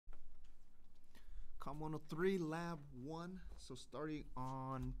COM103 Lab 1. So starting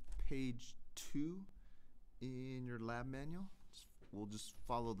on page 2 in your lab manual, we'll just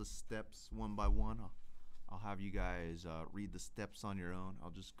follow the steps one by one. I'll have you guys read the steps on your own.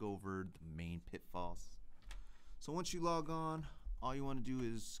 I'll just go over the main pitfalls. So once you log on, all you want to do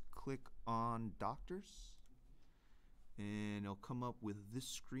is click on Doctors, and it'll come up with this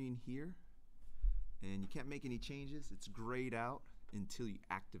screen here. And you can't make any changes. It's grayed out until you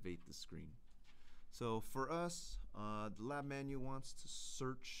activate the screen. So for us, the lab manual wants to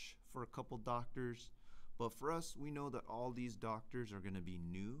search for a couple doctors, but for us, we know that all these doctors are going to be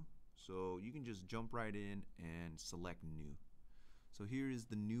new, so you can just jump right in and select new. So here is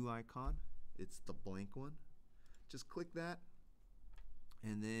the new icon. It's the blank one. Just click that,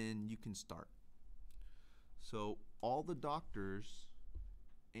 and then you can start. So all the doctors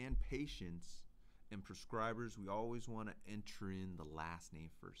and patients and prescribers, we always want to enter in the last name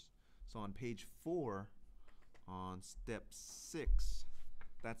first. So on page 4, on step 6,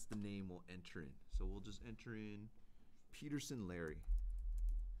 that's the name we'll enter in. So we'll just enter in Peterson Larry.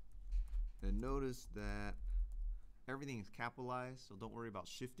 And notice that everything is capitalized, so don't worry about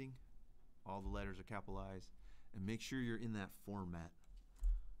shifting. All the letters are capitalized. And make sure you're in that format.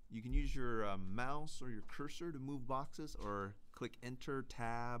 You can use your mouse or your cursor to move boxes, or click Enter,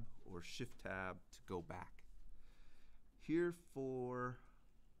 Tab, or Shift Tab to go back. Here for,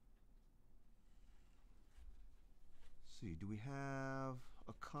 let's see, do we have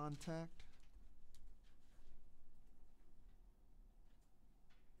a contact?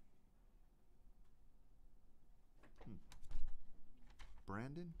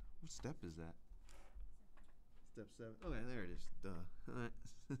 Brandon? What step is that? Step 7. Okay, there it is. Duh. All right.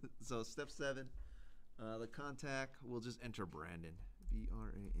 So step 7, the contact, we'll just enter Brandon.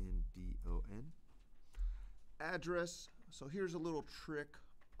 B-R-A-N-D-O-N. Address. So here's a little trick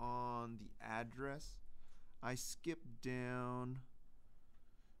on the address. I skipped down.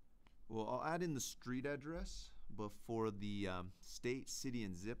 Well, I'll add in the street address, but for the state, city,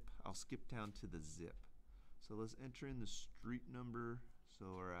 and zip, I'll skip down to the zip. So let's enter in the street number. So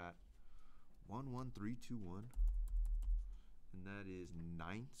we're at 11321, and that is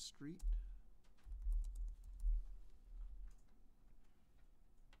 9th Street.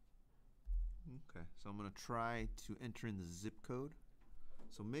 Okay, so I'm going to try to enter in the zip code.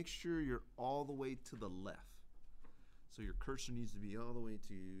 So make sure you're all the way to the left. So your cursor needs to be all the way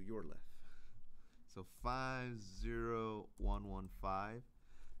to your left. So 50115.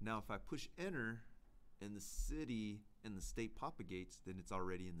 Now if I push enter and the city and the state propagates, then it's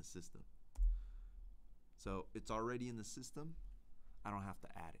already in the system. So it's already in the system. I don't have to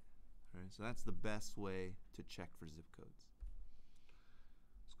add it. All right, so that's the best way to check for zip codes.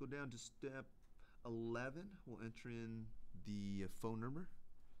 Let's go down to step 11. We'll enter in the phone number,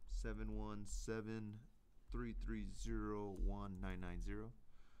 717-330-1990.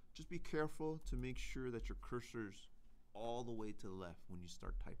 Just be careful to make sure that your cursor's all the way to the left when you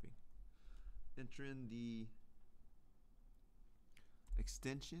start typing. Enter in the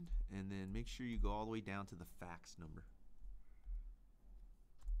extension, and then make sure you go all the way down to the fax number.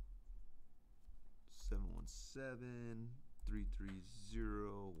 717-330-1991.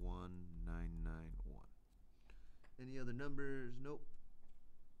 Any other numbers? Nope.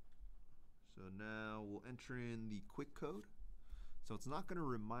 So now we'll enter in the quick code. So it's not going to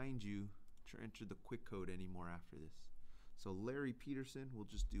remind you to enter the quick code anymore after this. So Larry Peterson, we'll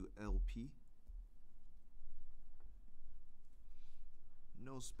just do LP.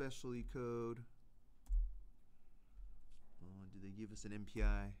 No specialty code. Oh, did they give us an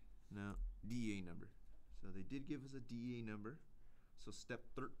MPI? No. DEA number. So they did give us a DEA number. So step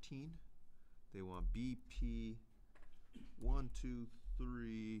 13, they want BP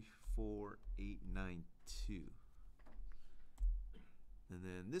 1234892. And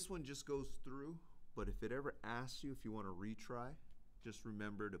then this one just goes through, but if it ever asks you if you want to retry, just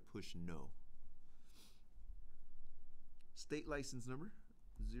remember to push no. State license number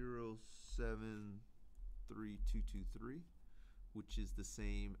 073223, which is the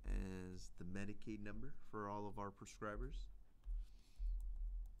same as the Medicaid number for all of our prescribers.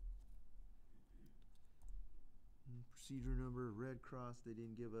 Procedure number, Red Cross, they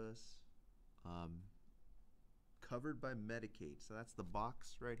didn't give us. Covered by Medicaid, so that's the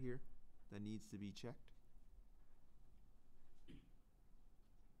box right here that needs to be checked.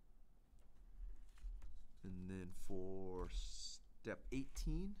 And then for step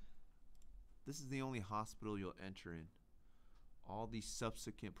 18, this is the only hospital you'll enter in. All these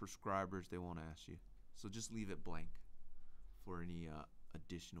subsequent prescribers, they won't ask you. So just leave it blank for any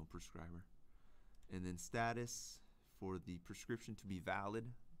additional prescriber. And then status, for the prescription to be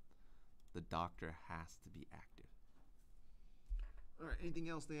valid, the doctor has to be active. All right, anything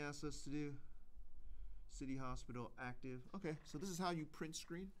else they asked us to do? City Hospital, active. Okay, so this is how you print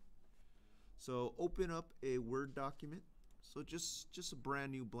screen. So open up a Word document. So just a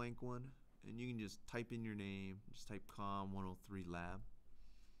brand new blank one, and you can just type in your name, just type COM103 lab.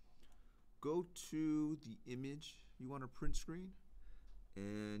 Go to the image you want to print screen,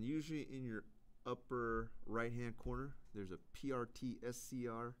 and usually in your upper right hand corner there's a PRT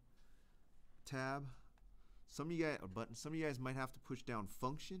SCR tab. Some of you guys might have to push down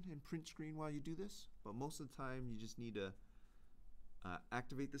function and print screen while you do this, but most of the time you just need to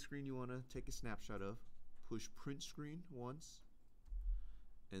activate the screen you want to take a snapshot of, push print screen once,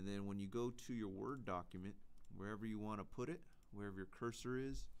 and then when you go to your Word document, wherever you want to put it, wherever your cursor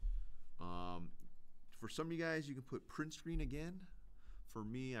is, for some of you guys you can put print screen again. For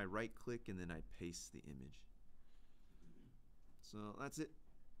me, I right click and then I paste the image. So that's it.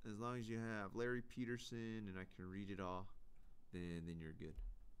 As long as you have Larry Peterson and I can read it all, then you're good.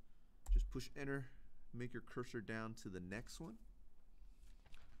 Just push enter, make your cursor down to the next one.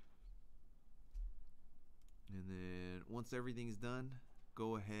 And then once everything's done,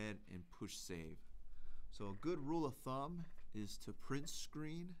 go ahead and push save. So a good rule of thumb is to print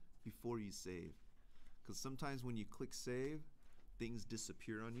screen before you save. Because sometimes when you click save, things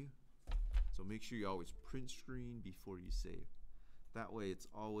disappear on you. So make sure you always print screen before you save. That way it's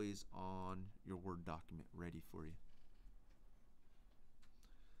always on your Word document ready for you.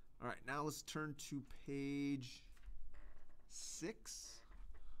 All right, now let's turn to page 6.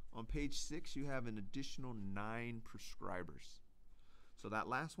 On page 6 you have an additional 9 prescribers. So that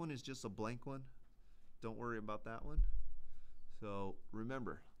last one is just a blank one. Don't worry about that one. So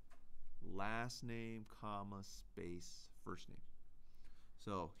remember, last name, comma, space, first name.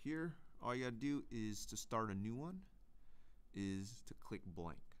 So here, all you gotta do is to start a new one, is to click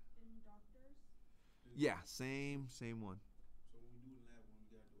blank. In doctors? Yeah, same one. So when we do lab one,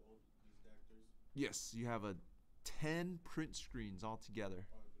 we gotta do all these doctors? Yes, you have 10 print screens altogether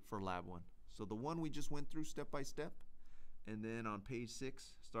for lab 1. So the one we just went through step by step, and then on page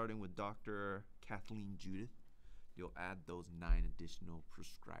 6, starting with Dr. Kathleen Judith, you'll add those 9 additional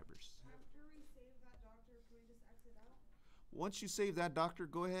prescribers. After we save that doctor, can we just exit out? Once you save that doctor,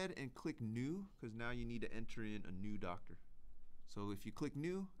 go ahead and click new, because now you need to enter in a new doctor. So if you click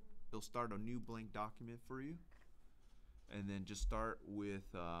new, it'll start a new blank document for you. And then just start with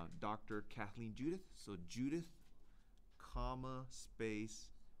Dr. Kathleen Judith. So Judith, comma, space,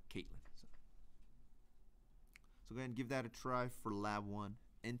 Caitlin. So go ahead and give that a try for lab 1,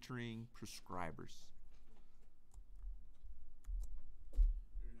 entering prescribers.